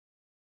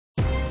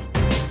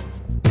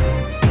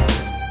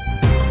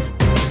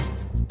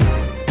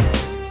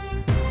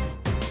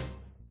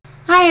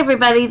Hi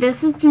everybody,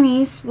 this is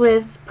Denise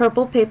with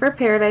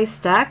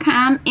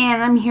purplepaperparadise.com,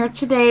 and I'm here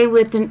today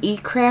with an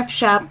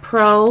eCraftshop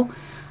Pro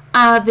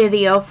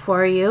video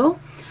for you.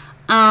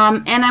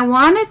 And I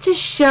wanted to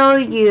show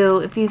you,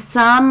 if you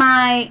saw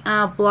my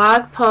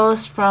blog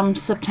post from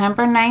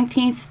September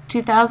 19th,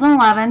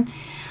 2011,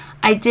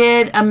 I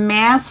did a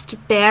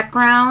masked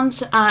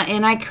background,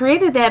 and I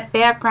created that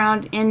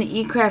background in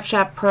the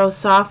eCraftshop Pro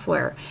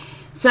software.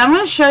 So I'm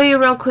going to show you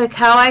real quick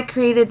how I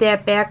created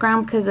that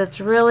background, because it's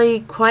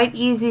really quite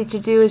easy to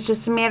do. It's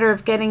just a matter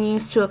of getting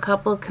used to a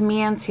couple of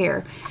commands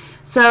here.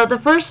 So the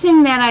first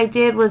thing that I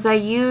did was I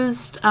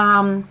used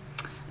a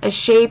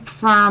shape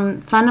from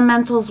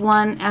Fundamentals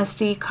 1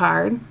 SD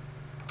card,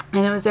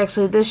 and it was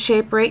actually this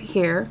shape right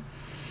here,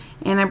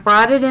 and I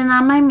brought it in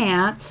on my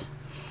mat,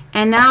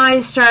 and now I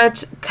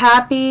start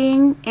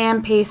copying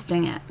and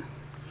pasting it.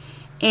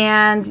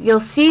 And you'll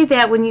see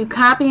that when you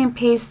copy and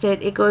paste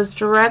it, it goes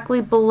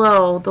directly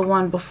below the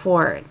one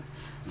before it.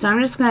 So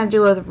I'm just going to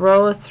do a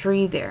row of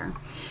 3 there.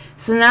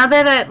 So now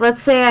that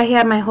let's say I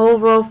have my whole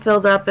row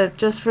filled up, but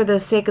just for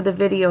the sake of the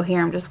video here,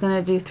 I'm just going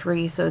to do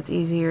 3 so it's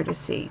easier to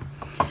see.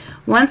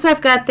 Once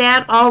I've got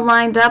that all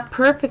lined up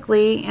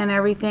perfectly and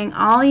everything,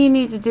 all you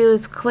need to do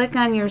is click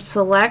on your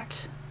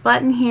select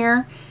button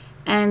here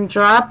and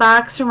draw a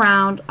box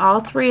around all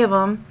 3 of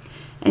them.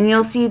 And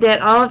you'll see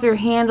that all of your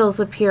handles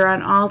appear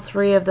on all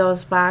 3 of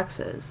those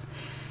boxes.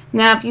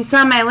 Now, if you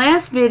saw my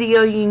last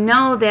video, you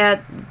know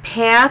that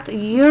Path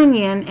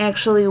Union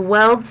actually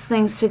welds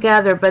things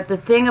together, but the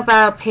thing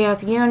about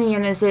Path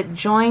Union is it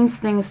joins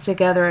things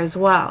together as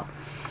well.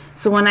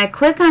 So when I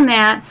click on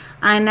that,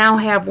 I now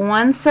have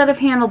one set of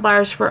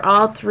handlebars for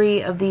all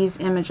 3 of these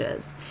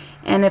images.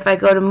 And if I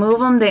go to move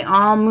them, they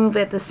all move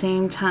at the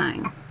same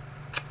time.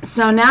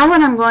 So now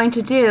what I'm going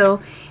to do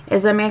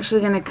is I'm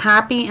actually going to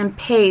copy and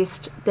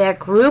paste that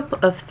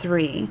group of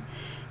 3,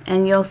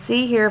 and you'll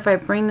see here if I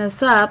bring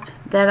this up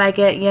that I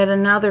get yet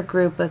another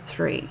group of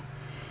 3.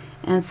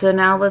 And so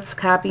now let's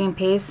copy and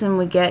paste, and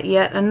we get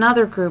yet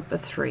another group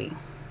of 3.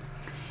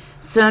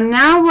 So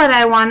now what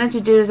I wanted to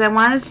do is I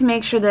wanted to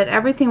make sure that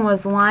everything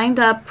was lined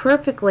up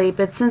perfectly,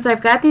 but since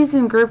I've got these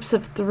in groups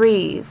of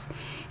 3s,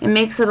 it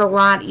makes it a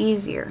lot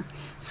easier.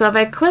 So if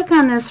I click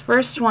on this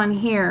first one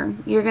here,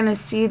 you're going to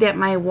see that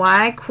my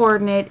Y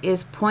coordinate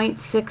is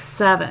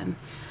 0.67.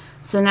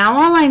 So now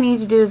all I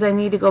need to do is I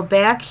need to go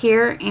back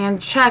here and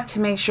check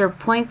to make sure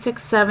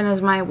 0.67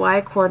 is my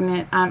Y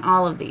coordinate on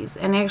all of these.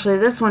 And actually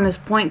this one is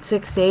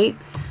 0.68,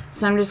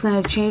 so I'm just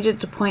going to change it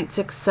to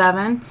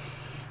 0.67.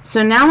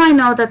 So now I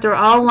know that they're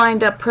all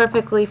lined up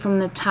perfectly from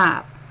the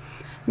top.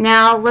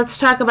 Now let's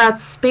talk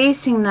about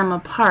spacing them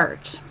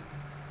apart.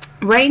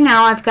 Right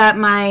now I've got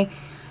my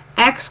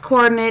X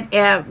coordinate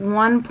at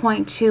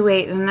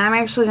 1.28, and I'm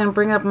actually going to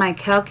bring up my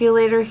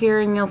calculator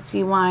here and you'll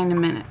see why in a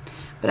minute.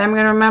 But I'm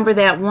going to remember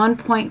that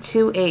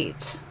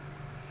 1.28.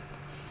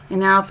 And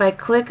now if I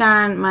click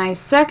on my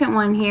second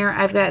one here,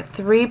 I've got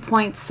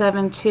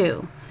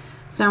 3.72.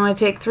 So I'm going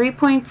to take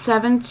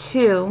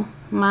 3.72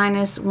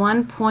 minus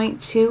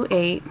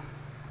 1.28,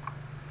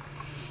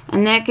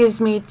 and that gives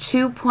me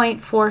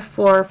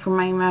 2.44 for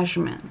my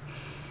measurement.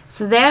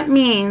 So that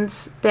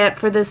means that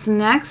for this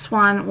next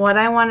one, what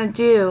I want to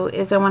do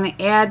is I want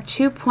to add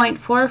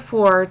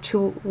 2.44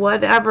 to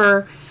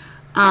whatever,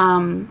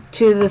 to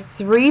the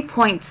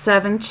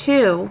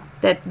 3.72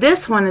 that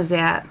this one is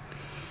at,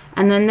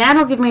 and then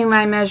that'll give me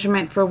my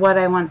measurement for what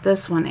I want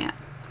this one at.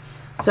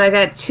 So I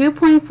got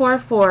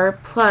 2.44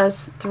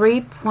 plus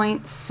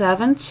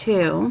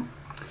 3.72,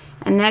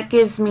 and that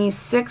gives me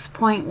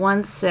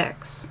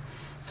 6.16.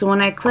 So when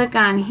I click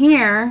on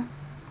here,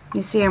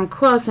 you see I'm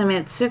close, I'm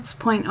at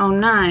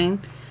 6.09.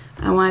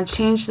 I want to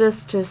change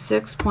this to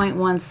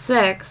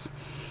 6.16,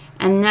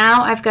 and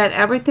now I've got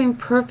everything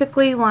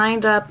perfectly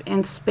lined up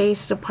and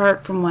spaced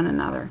apart from one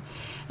another.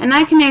 And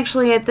I can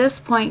actually at this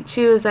point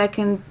too, is I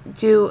can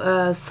do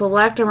a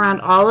select around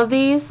all of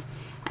these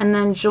and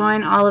then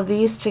join all of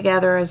these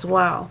together as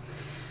well.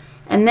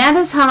 And that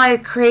is how I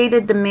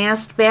created the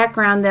masked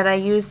background that I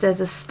used as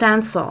a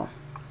stencil.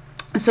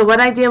 So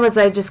what I did was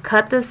I just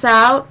cut this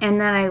out,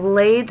 and then I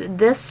laid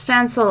this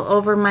stencil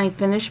over my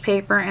finished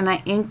paper, and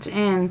I inked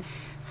in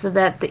so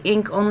that the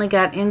ink only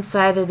got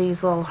inside of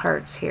these little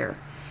hearts here.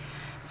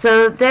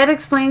 So that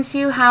explains to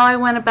you how I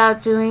went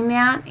about doing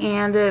that,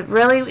 and it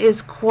really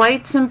is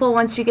quite simple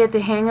once you get the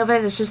hang of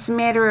it. It's just a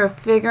matter of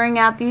figuring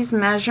out these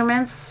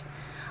measurements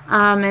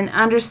and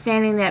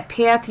understanding that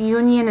Path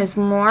Union is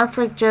more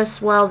for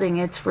just welding.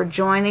 It's for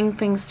joining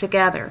things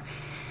together.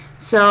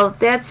 So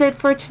that's it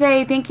for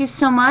today. Thank you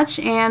so much,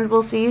 and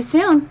we'll see you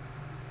soon.